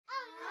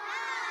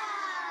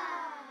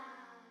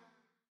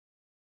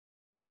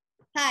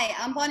Hi,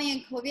 I'm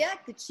Bonnie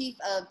Yankoviak, the Chief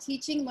of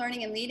Teaching,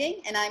 Learning, and Leading,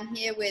 and I'm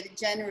here with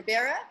Jen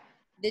Rivera,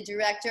 the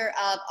Director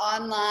of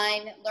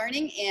Online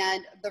Learning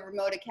and the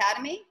Remote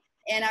Academy,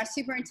 and our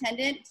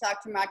Superintendent,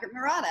 Dr. Margaret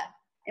Murata.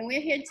 And we're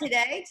here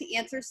today to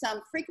answer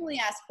some frequently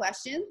asked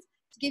questions,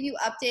 to give you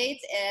updates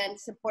and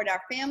support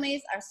our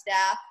families, our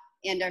staff,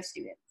 and our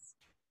students.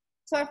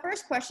 So our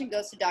first question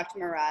goes to Dr.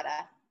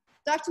 Murata.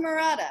 Dr.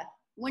 Murata,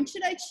 when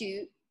should I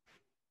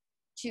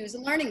choose a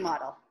learning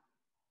model?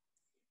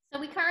 So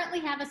we currently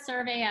have a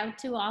survey out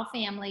to all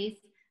families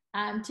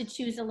to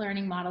choose a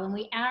learning model, and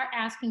we are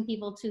asking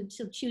people to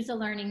choose a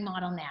learning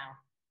model now.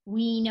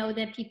 We know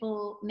that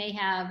people may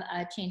have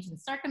a change in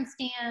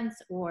circumstance,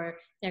 or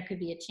there could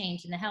be a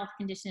change in the health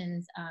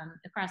conditions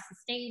across the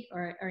state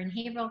or in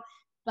Haverhill,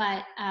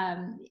 but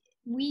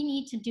we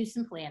need to do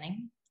some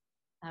planning.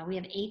 We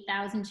have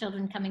 8,000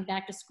 children coming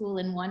back to school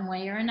in one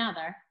way or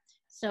another.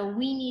 So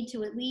we need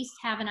to at least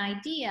have an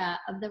idea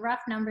of the rough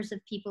numbers of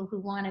people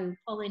who want to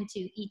pull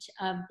into each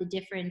of the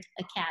different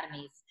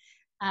academies.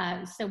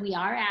 So we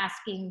are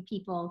asking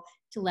people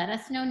to let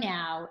us know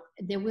now.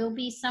 There will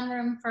be some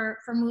room for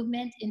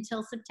movement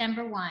until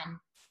September 1. I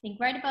think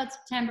right about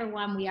September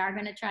 1, we are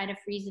going to try to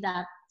freeze it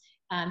up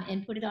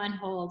and put it on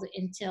hold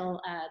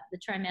until the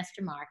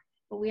trimester mark.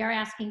 But we are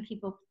asking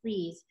people,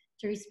 please,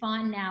 to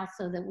respond now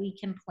so that we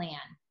can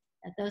plan.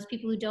 Those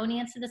people who don't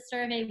answer the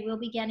survey will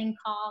be getting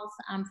calls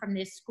from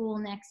their school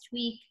next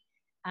week.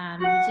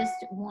 We just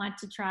want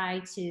to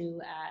try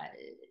to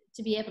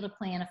be able to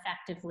plan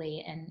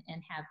effectively and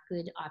have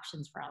good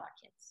options for all our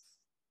kids.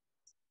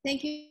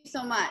 Thank you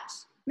so much.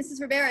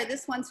 Mrs. Rivera,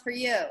 this one's for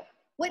you.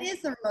 What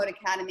is the Remote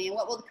Academy and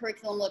what will the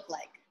curriculum look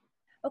like?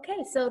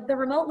 Okay, so the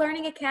Remote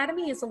Learning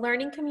Academy is a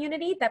learning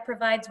community that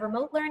provides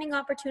remote learning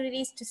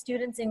opportunities to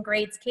students in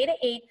grades K to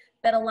 8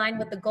 that align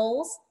with the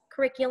goals,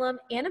 curriculum,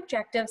 and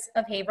objectives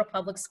of Haverhill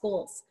Public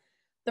Schools.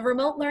 The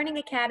Remote Learning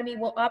Academy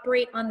will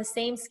operate on the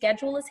same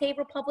schedule as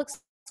Haverhill Public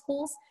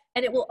Schools,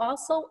 and it will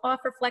also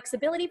offer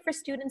flexibility for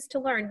students to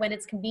learn when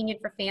it's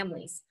convenient for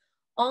families.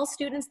 All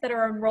students that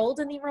are enrolled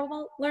in the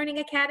Remote Learning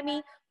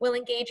Academy will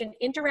engage in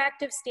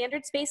interactive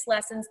standards-based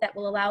lessons that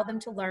will allow them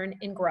to learn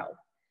and grow.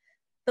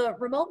 The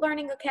Remote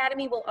Learning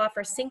Academy will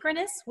offer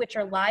synchronous, which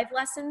are live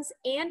lessons,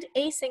 and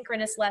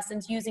asynchronous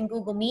lessons using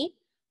Google Meet,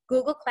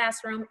 Google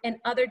Classroom, and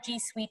other G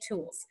Suite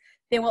tools.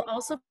 There will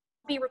also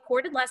be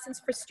recorded lessons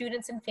for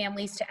students and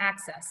families to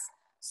access.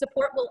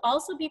 Support will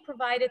also be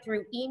provided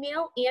through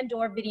email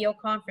and/or video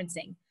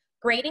conferencing.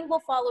 Grading will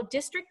follow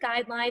district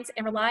guidelines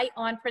and rely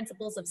on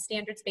principles of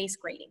standards-based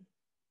grading.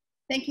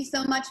 Thank you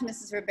so much,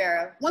 Mrs.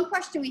 Rivera. One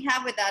question we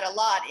have with that a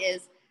lot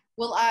is,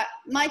 will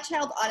my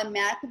child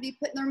automatically be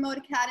put in the Remote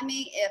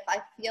Academy if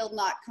I feel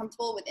not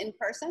comfortable with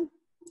in-person?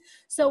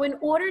 So in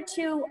order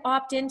to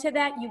opt into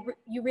that,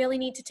 you really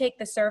need to take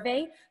the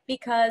survey,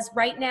 because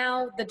right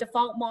now the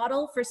default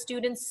model for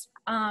students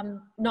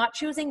not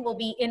choosing will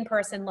be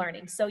in-person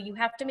learning. So you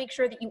have to make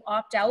sure that you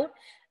opt out,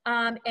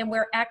 and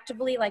we're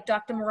actively, like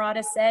Dr.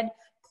 Murata said,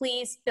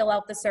 please fill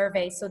out the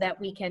survey so that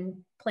we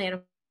can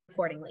plan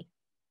accordingly.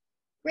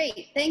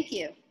 Great, thank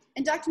you.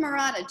 And Dr.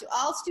 Murata, do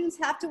all students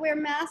have to wear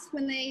masks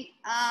when they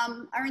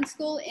are in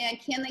school, and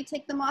can they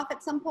take them off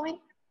at some point?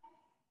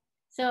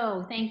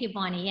 So thank you,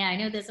 Bonnie. Yeah, I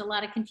know there's a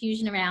lot of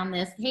confusion around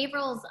this.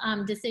 Haverhill's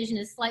decision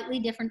is slightly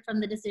different from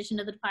the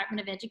decision of the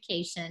Department of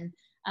Education.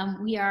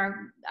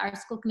 Our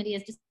school committee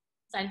has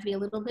decided to be a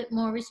little bit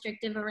more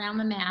restrictive around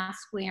the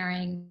mask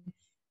wearing.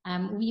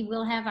 We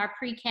will have our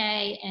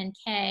pre-K and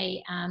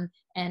K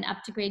and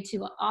up to grade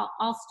 2,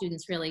 all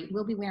students really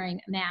will be wearing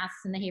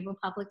masks in the Haverhill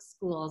Public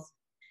Schools.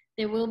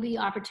 There will be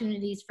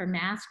opportunities for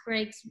mask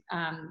breaks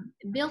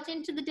built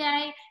into the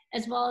day,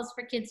 as well as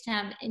for kids to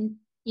have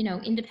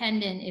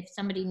independent, if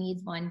somebody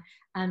needs one,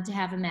 to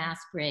have a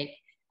mask break.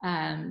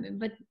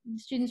 But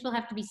students will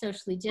have to be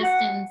socially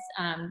distanced.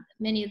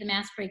 Many of the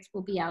mask breaks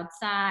will be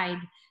outside.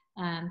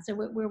 So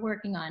we're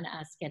working on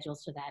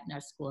schedules for that in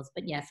our schools.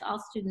 But yes, all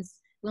students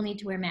will need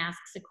to wear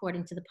masks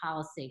according to the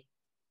policy.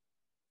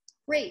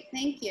 Great,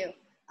 thank you.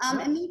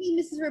 And maybe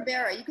Mrs.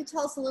 Rivera, you could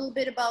tell us a little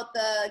bit about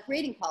the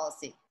grading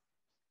policy.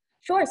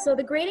 Sure, so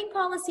the grading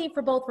policy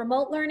for both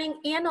remote learning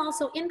and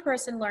also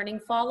in-person learning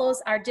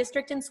follows our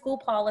district and school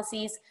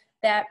policies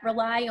that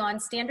rely on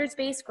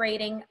standards-based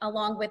grading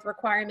along with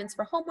requirements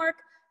for homework,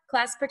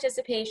 class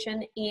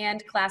participation,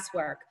 and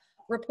classwork.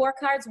 Report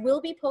cards will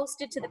be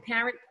posted to the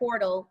parent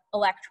portal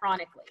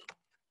electronically.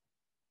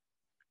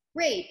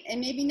 Great,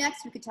 and maybe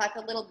next we could talk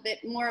a little bit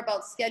more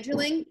about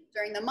scheduling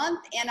during the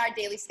month and our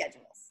daily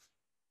schedules.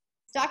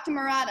 Dr.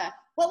 Murata,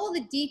 what will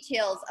the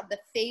details of the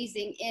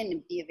phasing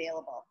in be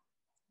available?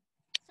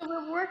 So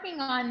we're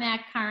working on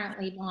that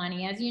currently,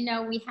 Bonnie. As you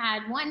know, we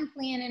had one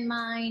plan in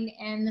mind,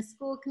 and the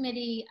school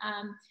committee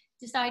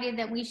decided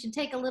that we should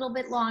take a little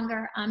bit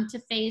longer to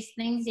phase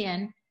things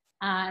in.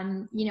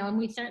 And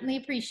we certainly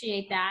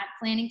appreciate that.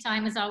 Planning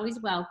time is always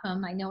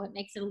welcome. I know it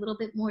makes it a little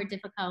bit more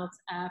difficult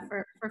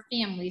for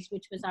families,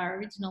 which was our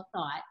original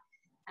thought.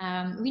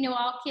 We know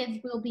all kids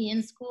will be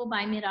in school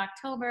by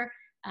mid-October,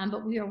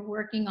 but we are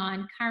working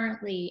on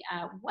currently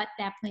what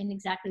that plan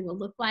exactly will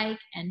look like.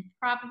 And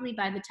probably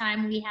by the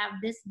time we have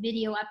this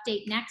video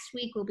update next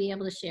week, we'll be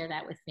able to share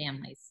that with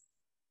families.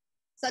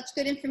 Such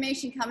good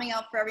information coming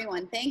out for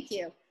everyone. Thank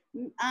you.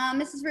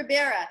 Mrs.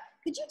 Rivera,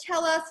 could you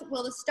tell us,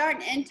 will the start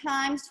and end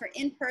times for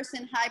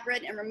in-person,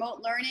 hybrid, and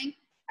remote learning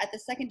at the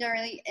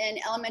secondary and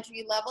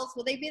elementary levels,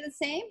 will they be the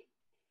same?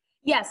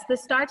 Yes, the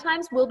start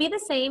times will be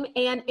the same,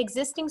 and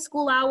existing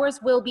school hours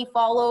will be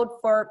followed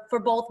for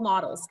both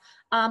models.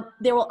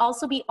 There will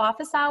also be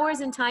office hours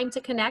and time to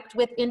connect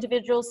with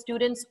individual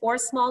students or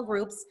small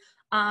groups,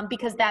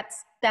 because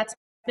that's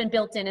been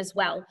built in as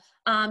well.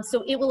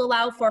 So it will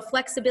allow for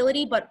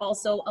flexibility, but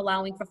also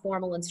allowing for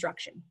formal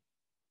instruction.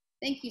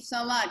 Thank you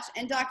so much.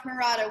 And Dr.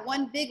 Murata,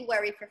 one big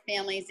worry for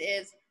families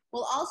is,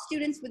 will all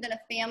students within a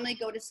family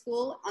go to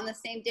school on the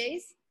same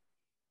days?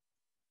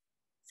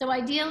 So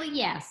ideally,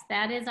 yes,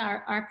 that is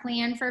our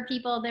plan for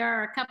people. There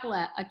are a couple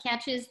of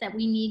catches that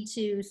we need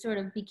to sort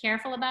of be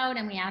careful about,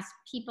 and we ask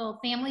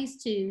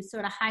families to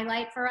sort of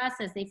highlight for us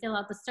as they fill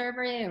out the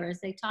survey or as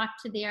they talk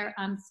to their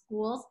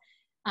schools.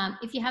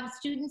 If you have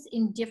students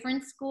in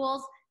different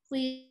schools,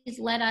 please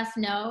let us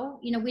know,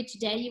 which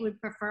day you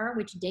would prefer,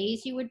 which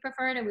days you would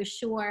prefer, to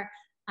assure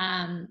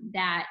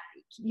that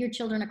your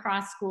children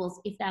across schools,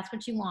 if that's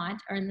what you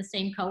want, are in the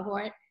same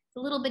cohort. It's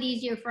a little bit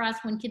easier for us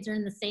when kids are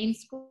in the same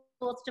schools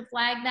to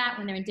flag that.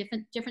 When they're in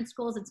different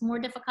schools, it's more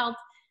difficult.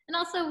 And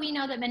also, we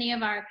know that many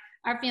of our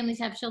families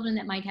have children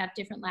that might have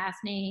different last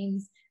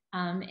names.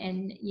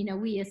 And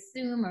we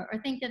assume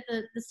or think that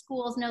the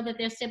schools know that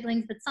they're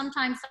siblings, but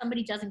sometimes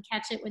somebody doesn't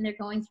catch it when they're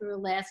going through a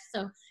list.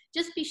 So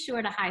just be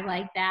sure to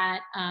highlight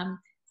that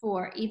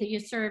for either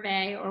your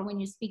survey or when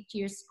you speak to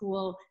your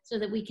school, so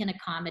that we can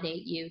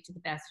accommodate you to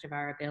the best of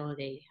our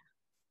ability.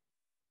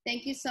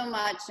 Thank you so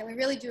much. And we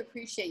really do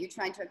appreciate you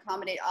trying to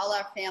accommodate all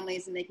our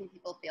families and making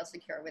people feel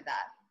secure with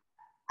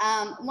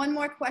that. One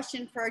more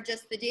question for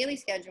just the daily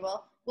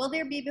schedule. Will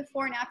there be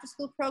before and after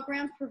school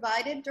programs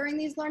provided during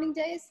these learning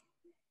days?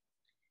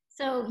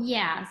 So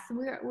yes,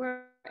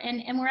 we're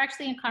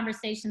actually in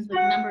conversations with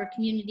a number of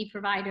community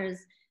providers,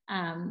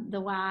 the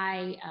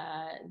Y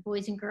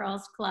Boys and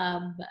Girls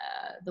Club,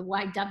 the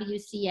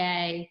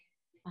YWCA,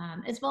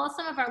 as well as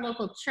some of our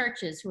local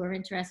churches who are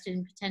interested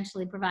in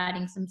potentially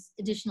providing some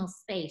additional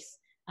space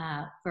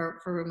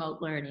for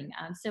remote learning.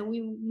 So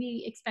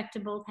we expect to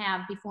both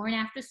have before and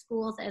after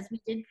schools, as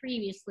we did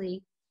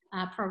previously,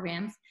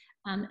 programs,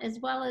 as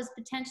well as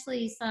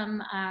potentially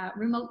some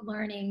remote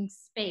learning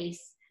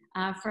space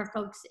for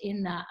folks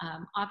in the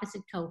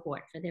opposite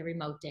cohort for their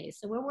remote days.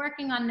 So we're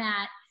working on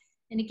that.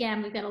 And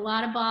again, we've got a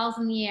lot of balls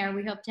in the air.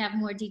 We hope to have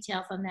more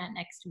details on that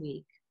next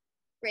week.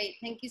 Great,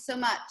 thank you so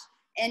much.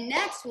 And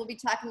next, we'll be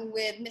talking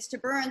with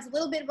Mr. Burns a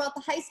little bit about the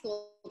high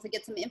school to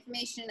get some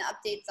information and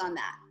updates on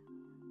that.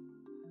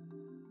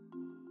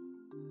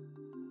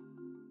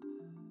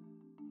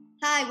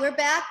 Hi, we're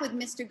back with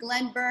Mr.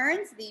 Glenn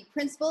Burns, the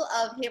principal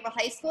of Haverhill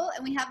High School,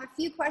 and we have a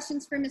few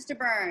questions for Mr.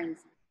 Burns.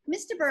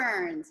 Mr.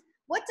 Burns,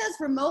 what does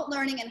remote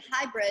learning and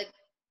hybrid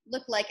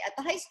look like at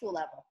the high school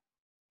level?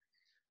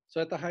 So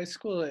at the high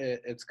school,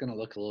 it's going to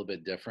look a little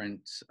bit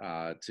different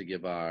to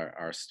give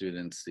our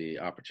students the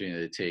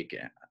opportunity to take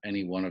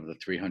any one of the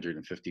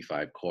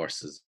 355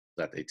 courses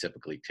that they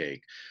typically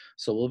take.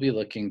 So we'll be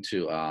looking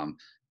to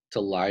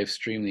live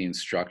stream the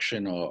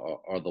instruction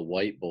or the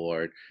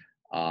whiteboard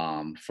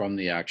from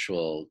the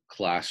actual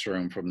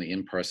classroom, from the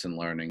in-person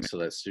learning, so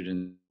that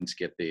students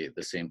get the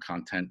same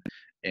content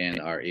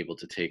and are able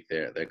to take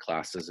their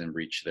classes and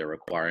reach their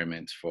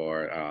requirements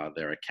for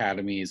their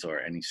academies or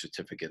any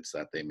certificates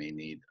that they may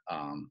need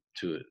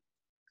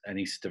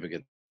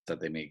that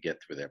they may get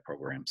through their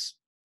programs.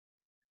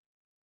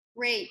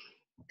 Great.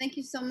 Thank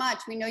you so much.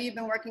 We know you've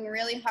been working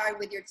really hard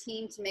with your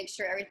team to make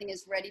sure everything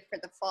is ready for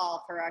the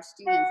fall for our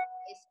students in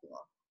high school.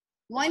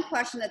 One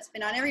question that's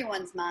been on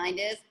everyone's mind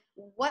is,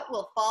 what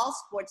will fall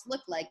sports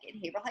look like at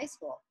Haverhill High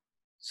School?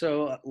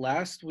 So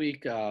last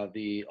week,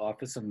 the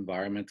Office of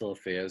Environmental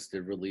Affairs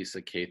did release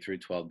a K through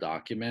 12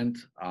 document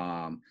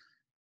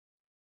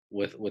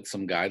with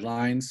some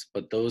guidelines,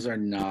 but those are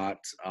not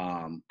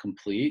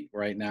complete.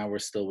 Right now, we're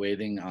still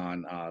waiting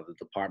on the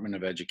Department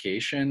of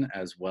Education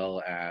as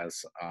well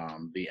as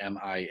the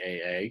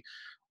MIAA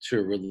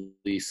to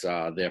release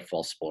their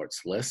fall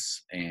sports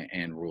lists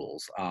and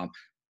rules.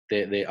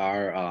 They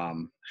are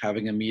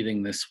having a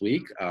meeting this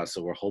week,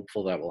 so we're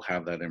hopeful that we'll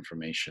have that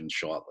information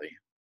shortly.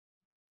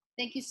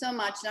 Thank you so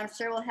much, and I'm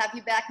sure we'll have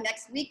you back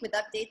next week with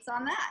updates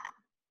on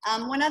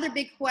that. One other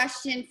big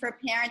question for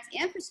parents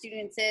and for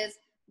students is,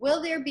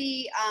 will there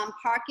be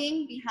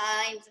parking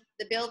behind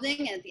the building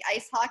and at the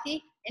ice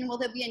hockey, and will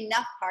there be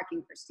enough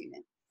parking for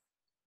students?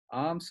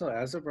 So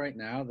as of right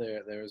now,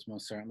 there is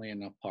most certainly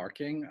enough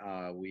parking.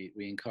 We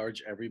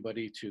encourage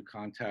everybody to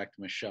contact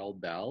Michelle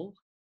Bell,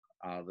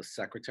 the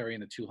secretary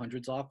in the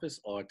 200s office,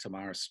 or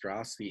Tamara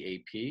Strauss, the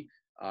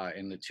AP,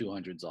 in the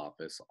 200s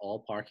office.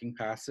 All parking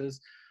passes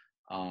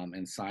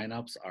and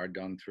signups are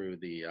done through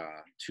the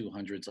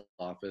 200s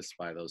office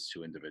by those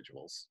two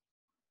individuals.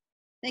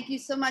 Thank you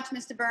so much,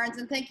 Mr. Burns,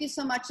 and thank you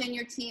so much and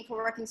your team for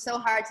working so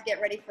hard to get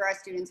ready for our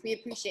students. We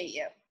appreciate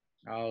you.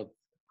 Oh,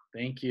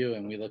 thank you,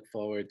 and we look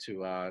forward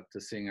to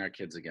seeing our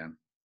kids again.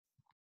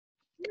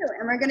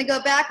 And we're going to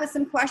go back with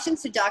some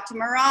questions to Dr.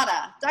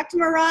 Murata. Dr.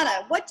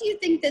 Murata, what do you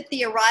think that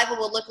the arrival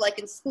will look like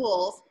in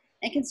schools,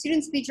 and can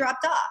students be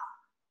dropped off?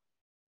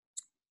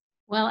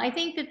 Well, I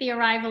think that the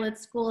arrival at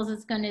schools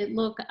is going to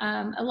look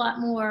a lot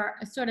more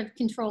sort of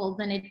controlled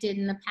than it did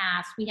in the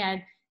past. We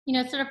had,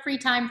 sort of free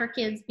time for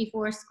kids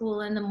before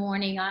school in the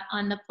morning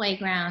on the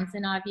playgrounds,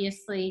 and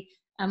obviously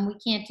we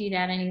can't do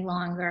that any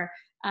longer.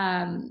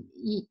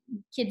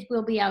 Kids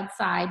will be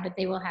outside, but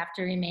they will have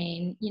to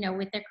remain,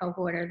 with their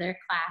cohort or their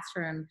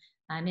classroom,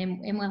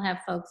 and we'll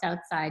have folks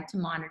outside to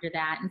monitor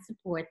that and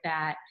support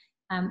that.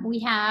 We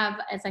have,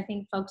 as I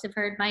think folks have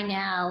heard by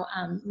now,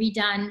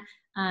 redone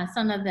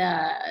some of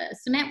the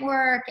cement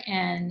work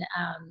and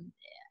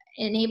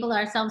enable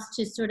ourselves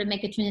to sort of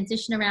make a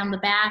transition around the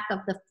back of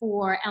the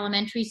 4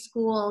 elementary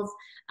schools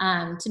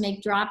to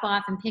make drop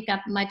off and pick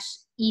up much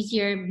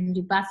easier. We can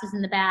do buses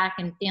in the back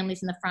and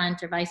families in the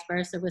front, or vice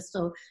versa. We're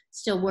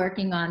still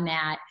working on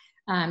that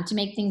to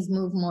make things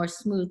move more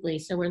smoothly.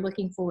 So we're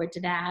looking forward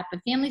to that.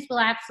 But families will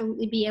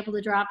absolutely be able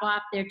to drop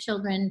off their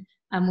children.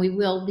 We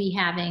will be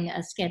having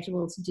a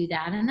schedule to do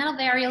that, and that'll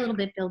vary a little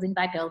bit building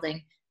by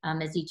building,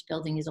 as each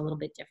building is a little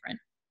bit different.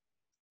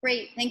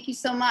 Great, thank you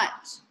so much.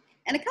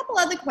 And a couple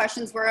other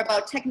questions were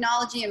about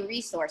technology and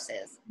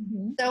resources.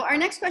 So our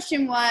next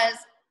question was,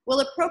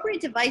 will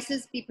appropriate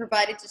devices be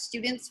provided to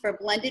students for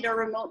blended or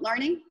remote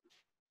learning?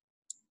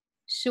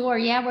 Sure,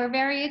 yeah, we're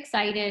very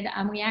excited.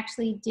 We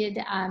actually did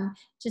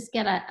just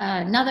get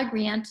another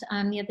grant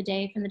the other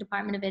day from the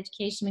Department of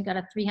Education. We got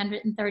a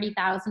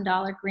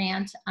 $330,000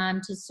 grant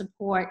to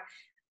support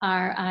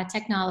our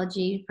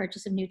technology,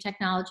 purchase of new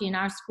technology in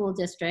our school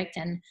district.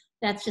 And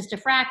that's just a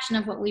fraction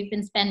of what we've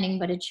been spending,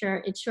 but it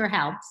sure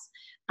helps.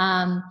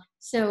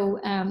 So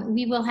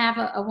we will have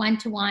a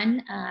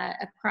one-to-one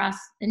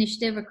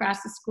initiative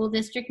across the school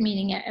district,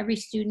 meaning every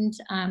student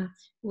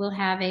will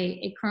have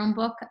a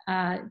Chromebook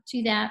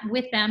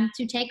with them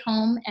to take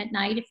home at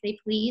night if they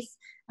please,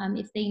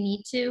 if they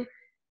need to,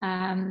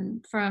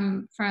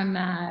 from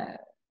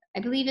I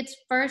believe it's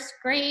first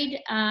grade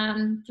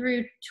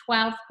through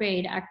 12th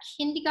grade. Our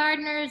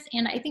kindergartners,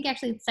 and I think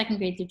actually it's second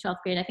grade through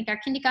 12th grade, I think our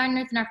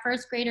kindergartners and our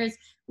first graders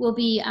will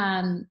be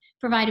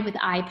provided with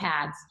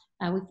iPads.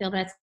 We feel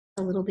that's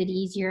a little bit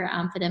easier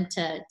for them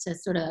to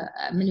sort of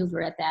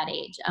maneuver at that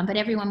age. But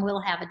everyone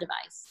will have a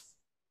device.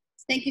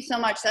 Thank you so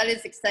much. That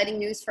is exciting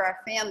news for our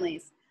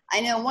families.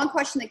 I know one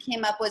question that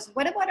came up was,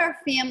 what about our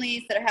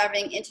families that are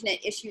having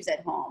internet issues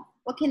at home?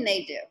 What can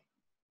they do?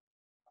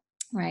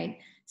 Right.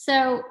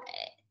 So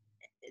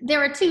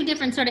there are 2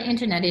 different sort of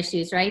internet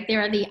issues, right?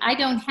 There are the I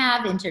don't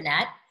have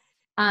internet,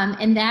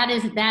 and that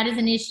is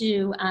an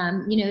issue,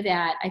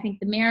 that I think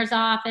the mayor's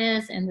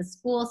office and the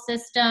school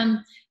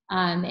system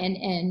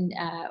and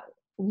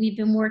we've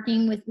been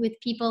working with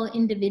people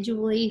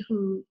individually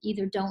who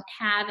either don't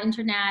have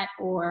internet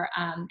or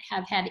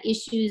have had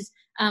issues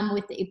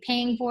with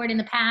paying for it in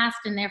the past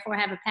and therefore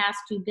have a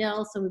past-due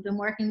bill. So we've been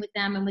working with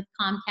them, and with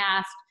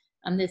Comcast,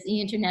 the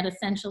Internet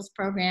Essentials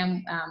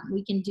program,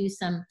 we can do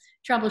some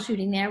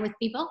troubleshooting there with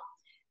people.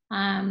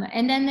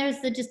 And then there's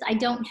I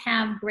don't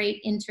have great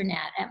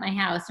internet at my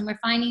house. And we're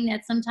finding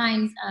that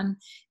sometimes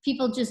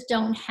people just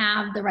don't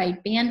have the right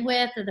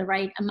bandwidth or the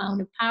right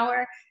amount of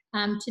power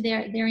to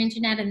their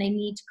internet, and they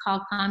need to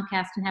call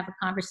Comcast and have a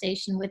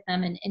conversation with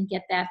them and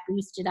get that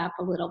boosted up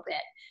a little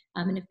bit.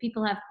 And if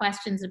people have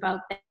questions about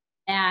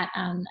that,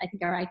 I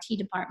think our IT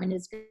department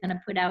is going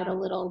to put out a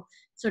little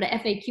sort of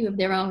FAQ of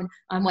their own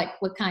on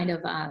what kind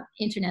of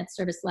internet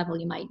service level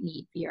you might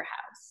need for your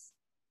house.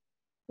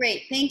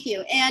 Great, thank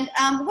you. And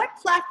what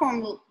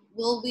platform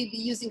will we be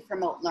using for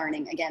remote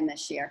learning again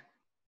this year?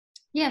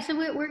 Yeah, so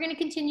we're going to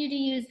continue to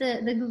use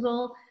the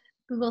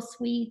Google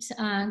Suite,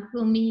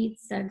 Google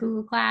Meets,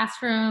 Google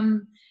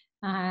Classroom,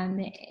 and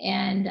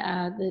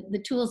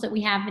the tools that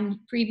we have been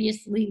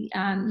previously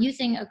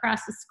using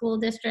across the school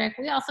district.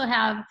 We also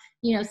have,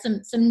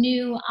 some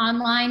new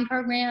online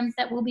programs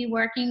that we'll be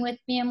working with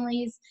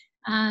families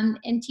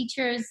and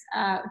teachers,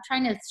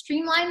 trying to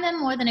streamline them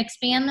more than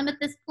expand them at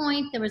this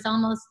point. There was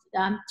almost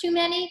too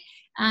many,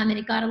 and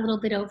it got a little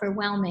bit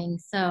overwhelming.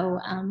 So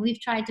we've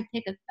tried to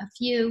pick a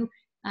few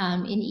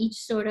in each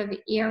sort of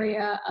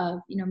area of,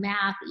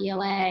 math,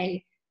 ELA,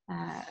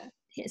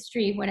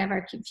 history,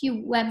 whatever, a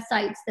few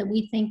websites that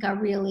we think are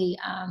really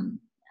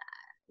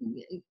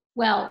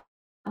well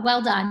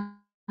done,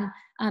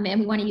 and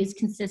we want to use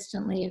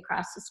consistently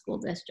across the school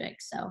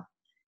district. So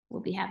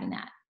we'll be having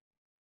that.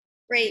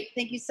 Great,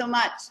 thank you so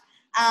much.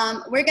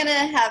 We're going to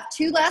have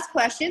 2 last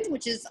questions,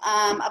 which is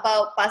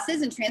about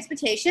buses and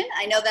transportation.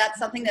 I know that's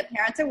something that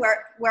parents are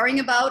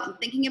worrying about and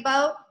thinking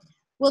about.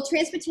 Will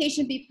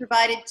transportation be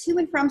provided to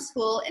and from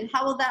school, and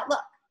how will that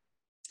look?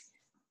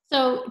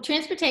 So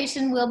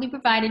transportation will be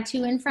provided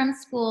to and from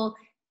school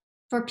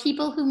for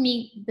people who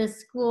meet the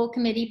school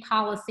committee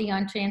policy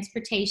on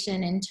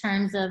transportation in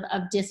terms of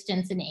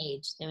distance and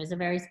age. There is a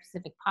very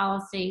specific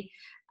policy.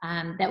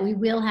 that we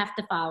will have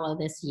to follow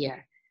this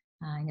year.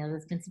 I know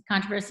there's been some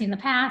controversy in the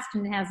past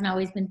and it hasn't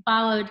always been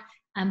followed,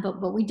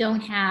 but we don't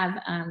have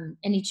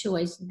any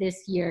choice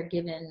this year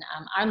given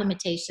our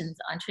limitations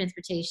on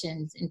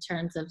transportation in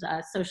terms of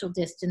social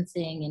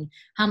distancing and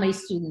how many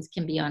students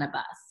can be on a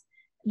bus.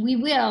 We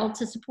will,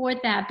 to support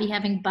that, be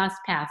having bus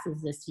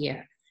passes this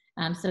year.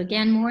 So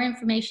again, more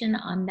information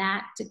on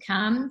that to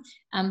come,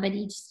 but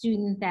each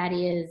student that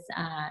is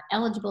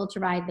eligible to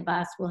ride the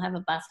bus will have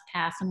a bus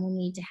pass and will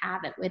need to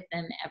have it with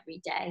them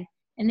every day.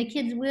 And the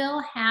kids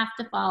will have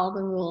to follow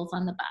the rules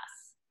on the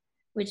bus,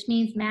 which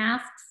means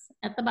masks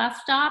at the bus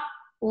stop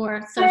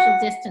or social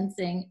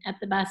distancing at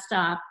the bus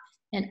stop,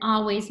 and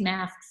always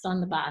masks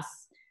on the bus.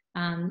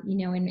 You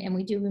know, and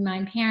we do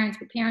remind parents,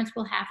 but parents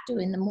will have to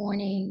in the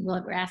morning,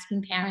 we're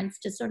asking parents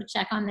to sort of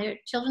check on their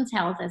children's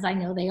health, as I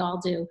know they all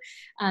do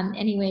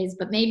anyways,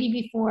 but maybe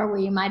before, where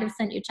you might have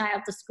sent your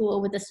child to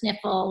school with a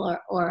sniffle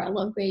or a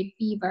low-grade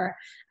fever,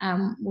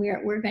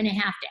 we're going to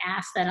have to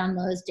ask that on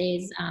those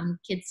days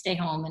kids stay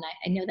home. And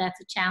I know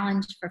that's a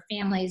challenge for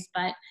families,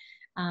 but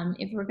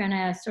if we're going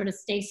to sort of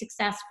stay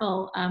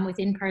successful with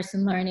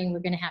in-person learning, we're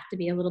going to have to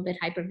be a little bit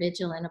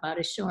hyper-vigilant about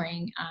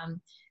assuring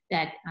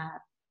that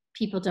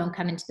people don't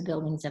come into the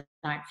buildings that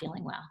aren't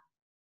feeling well.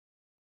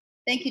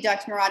 Thank you,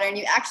 Dr. Murata. And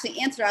you actually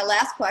answered our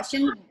last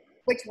question,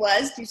 which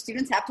was, do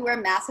students have to wear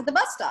masks at the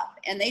bus stop?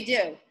 And they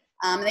do.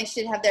 And they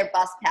should have their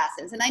bus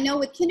passes. And I know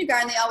with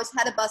kindergarten, they always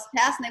had a bus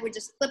pass and they would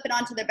just flip it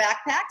onto their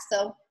backpack.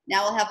 So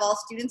now we'll have all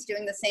students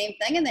doing the same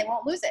thing and they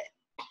won't lose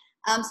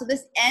it. So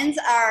this ends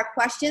our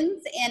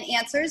questions and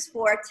answers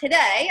for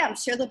today. I'm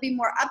sure there'll be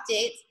more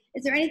updates.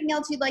 Is there anything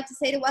else you'd like to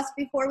say to us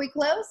before we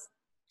close?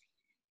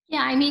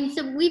 Yeah, I mean,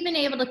 so we've been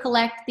able to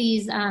collect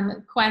these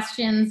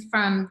questions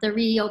from the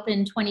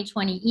Reopen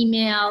 2020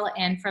 email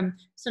and from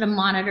sort of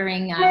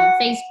monitoring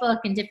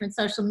Facebook and different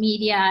social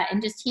media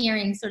and just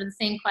hearing sort of the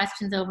same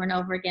questions over and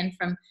over again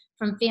from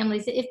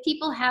families. If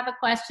people have a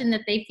question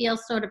that they feel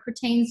sort of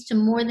pertains to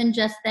more than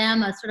just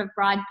them, a sort of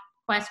broad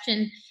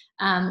question,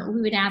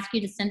 we would ask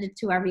you to send it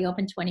to our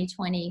Reopen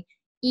 2020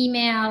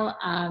 email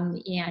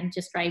and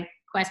just write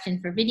question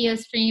for video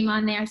stream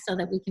on there so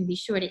that we can be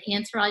sure to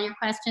answer all your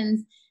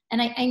questions.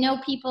 And I know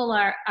people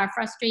are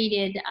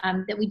frustrated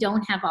that we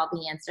don't have all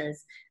the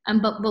answers,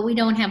 but we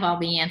don't have all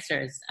the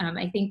answers.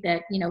 I think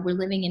that, you know, we're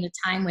living in a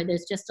time where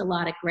there's just a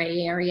lot of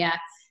gray area.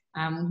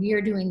 We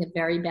are doing the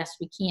very best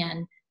we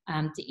can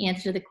to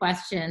answer the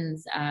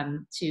questions,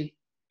 to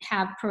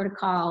have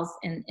protocols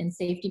and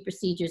safety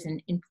procedures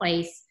in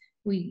place.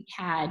 We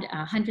had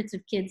hundreds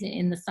of kids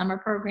in the summer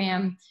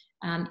program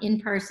in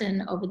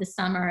person over the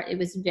summer. It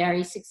was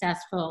very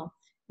successful.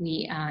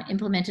 We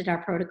implemented our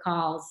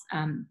protocols.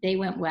 They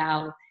went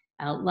well.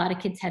 A lot of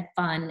kids had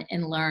fun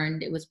and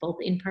learned. It was both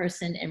in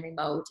person and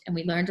remote, and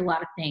we learned a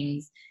lot of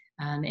things.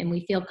 And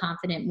we feel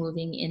confident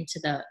moving into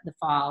the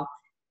fall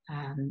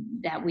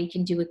that we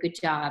can do a good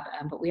job.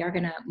 But we are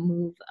going to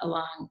move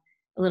along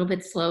a little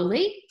bit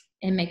slowly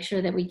and make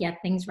sure that we get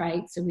things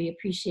right. So we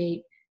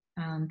appreciate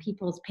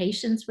people's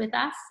patience with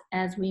us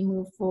as we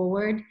move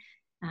forward.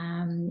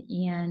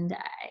 And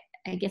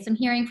I guess I'm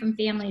hearing from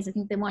families, I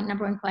think the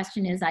number one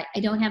question is, I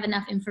don't have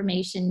enough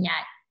information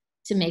yet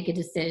to make a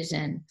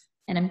decision.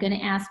 And I'm going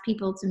to ask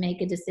people to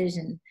make a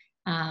decision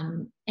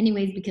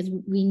anyways, because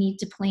we need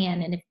to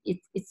plan, and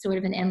it's sort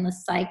of an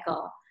endless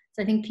cycle.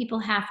 So I think people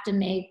have to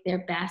make their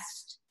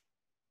best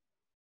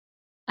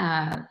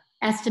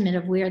estimate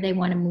of where they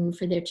want to move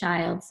for their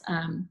child's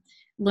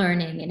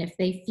learning. And if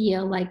they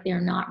feel like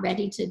they're not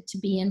ready to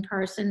be in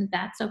person,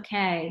 that's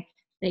okay.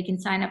 They can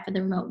sign up for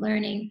the remote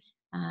learning.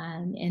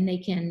 And they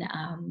can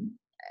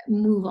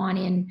move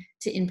on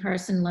to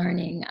in-person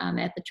learning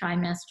at the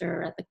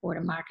trimester, at the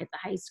quarter mark, at the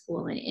high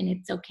school. And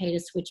it's okay to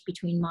switch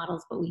between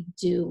models, but we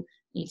do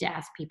need to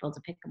ask people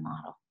to pick a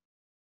model.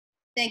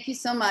 Thank you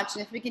so much.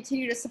 And if we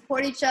continue to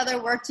support each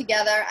other, work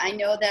together, I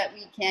know that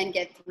we can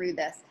get through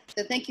this.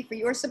 So thank you for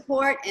your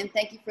support, and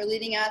thank you for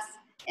leading us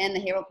and the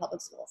Haverhill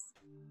Public Schools.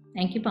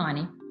 Thank you,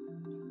 Bonnie.